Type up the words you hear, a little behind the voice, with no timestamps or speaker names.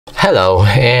Hello,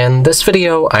 in this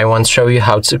video I want to show you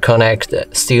how to connect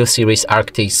Steelseries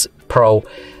Arctis Pro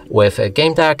with a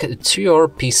Game Dac to your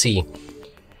PC.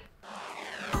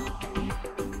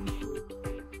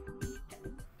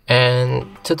 And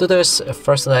to do this,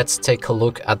 first let's take a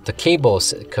look at the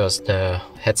cables, because the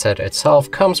headset itself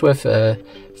comes with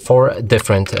 4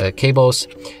 different cables.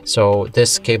 So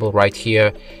this cable right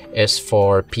here is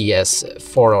for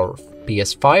PS4 or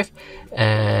PS5,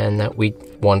 and we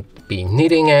won't be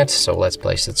needing it, so let's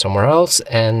place it somewhere else.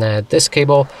 And this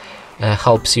cable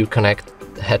helps you connect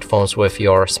headphones with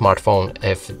your smartphone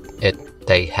if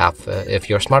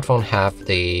your smartphone have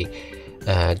the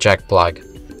jack plug.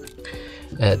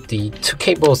 The 2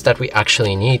 cables that we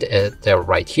actually need, they're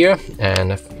right here,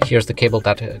 and here's the cable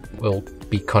that will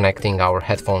be connecting our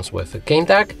headphones with a Game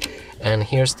Dac, and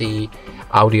here's the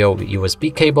audio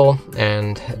USB cable,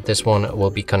 and this one will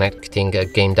be connecting a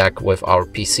Game Dac with our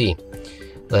PC.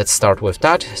 Let's start with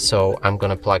that. So I'm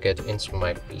gonna plug it into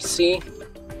my PC,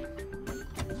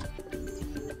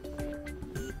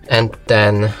 and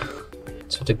then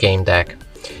to the Game Dac,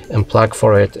 and plug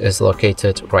for it is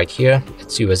located right here.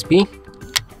 It's USB.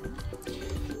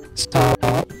 So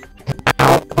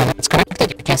now when it's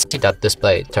connected, you can see that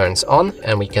display turns on,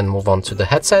 and we can move on to the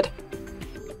headset,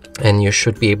 and you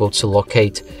should be able to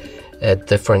locate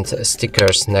different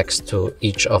stickers next to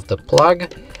each of the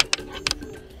plug.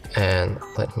 And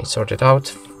let me sort it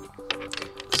out.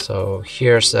 So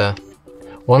here's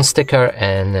one sticker,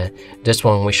 and this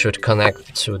one we should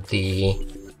connect to the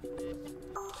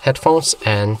headphones,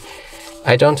 and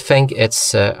I don't think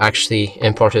it's actually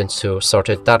important to sort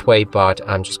it that way, but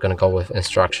I'm just gonna go with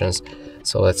instructions.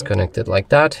 So let's connect it like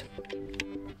that.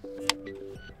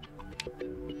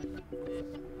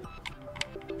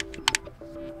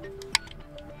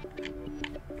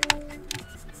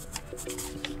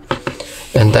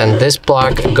 And then this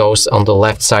plug goes on the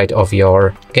left side of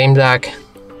your Game Dac.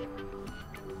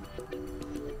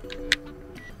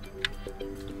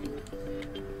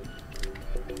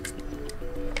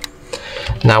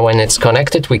 Now when it's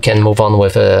connected, we can move on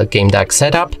with a Game Dac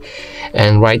setup.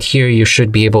 And right here you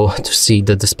should be able to see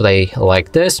the display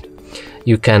like this.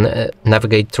 You can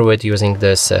navigate through it using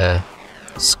this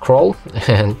scroll,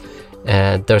 and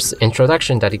there's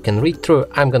introduction that you can read through.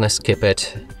 I'm gonna skip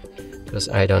it because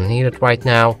I don't need it right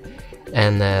now.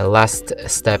 And the last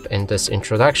step in this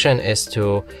introduction is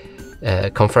to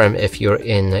confirm if you're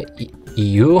in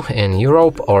EU, in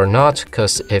Europe or not,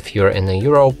 because if you're in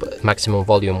Europe, maximum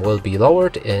volume will be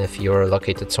lowered. If you're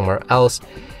located somewhere else,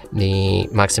 the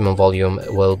maximum volume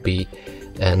will be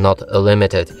not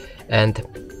limited. And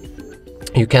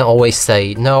you can always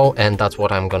say no, and that's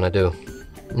what I'm gonna do.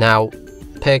 Now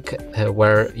pick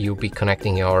where you'll be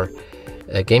connecting your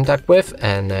Game Dac with,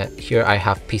 and here I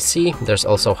have PC. There's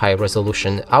also high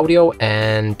resolution audio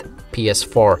and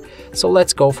PS4. So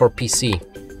let's go for PC.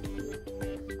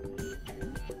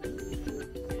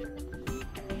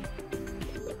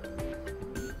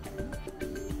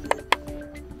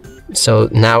 So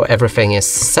now everything is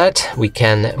set, we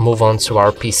can move on to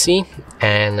our PC,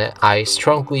 and I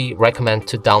strongly recommend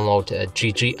to download a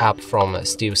GG app from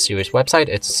Steelseries website.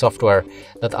 It's software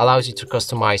that allows you to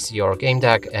customize your Game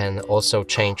Dac and also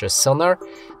change a sonar.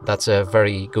 That's a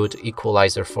very good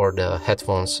equalizer for the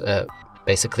headphones,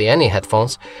 basically any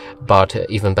headphones, but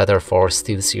even better for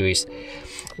Steelseries.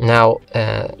 Now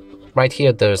right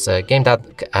here there's a Game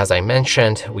Dac, as I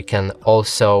mentioned. We can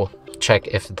also check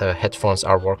if the headphones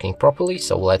are working properly,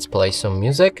 so let's play some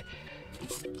music.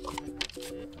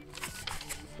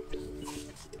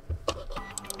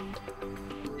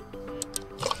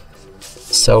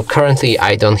 So currently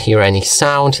I don't hear any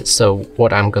sound, so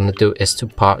what I'm gonna do is to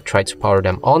try to power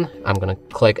them on. I'm gonna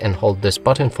click and hold this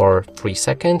button for 3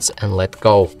 seconds and let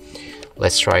go.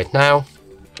 Let's try it now.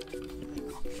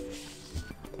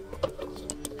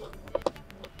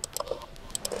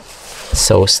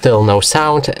 So still no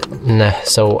sound.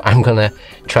 So I'm gonna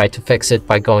try to fix it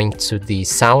by going to the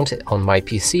sound on my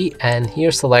PC, and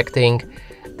here selecting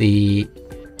the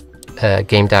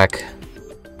Game Dac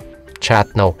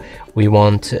chat. No, we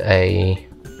want a...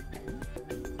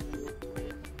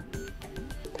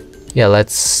 Yeah,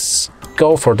 let's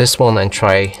go for this one and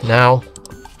try now.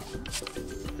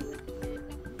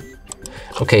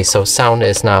 Okay, so sound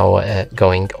is now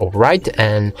going all right,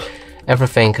 and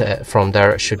everything from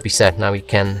there should be set. Now we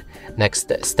can,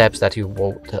 next steps that you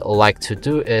would like to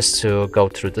do is to go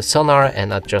through the sonar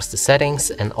and adjust the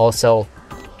settings, and also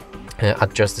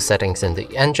adjust the settings in the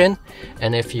engine.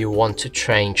 And if you want to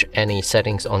change any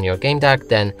settings on your Game Dac,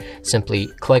 then simply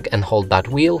click and hold that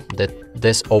wheel. The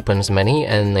this opens many,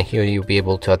 and here you'll be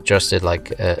able to adjust it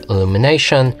like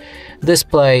illumination,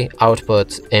 display,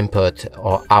 output, input,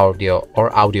 or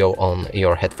audio on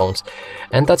your headphones.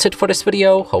 And that's it for this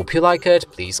video. Hope you like it.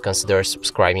 Please consider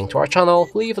subscribing to our channel,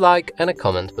 leave a like and a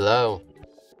comment below.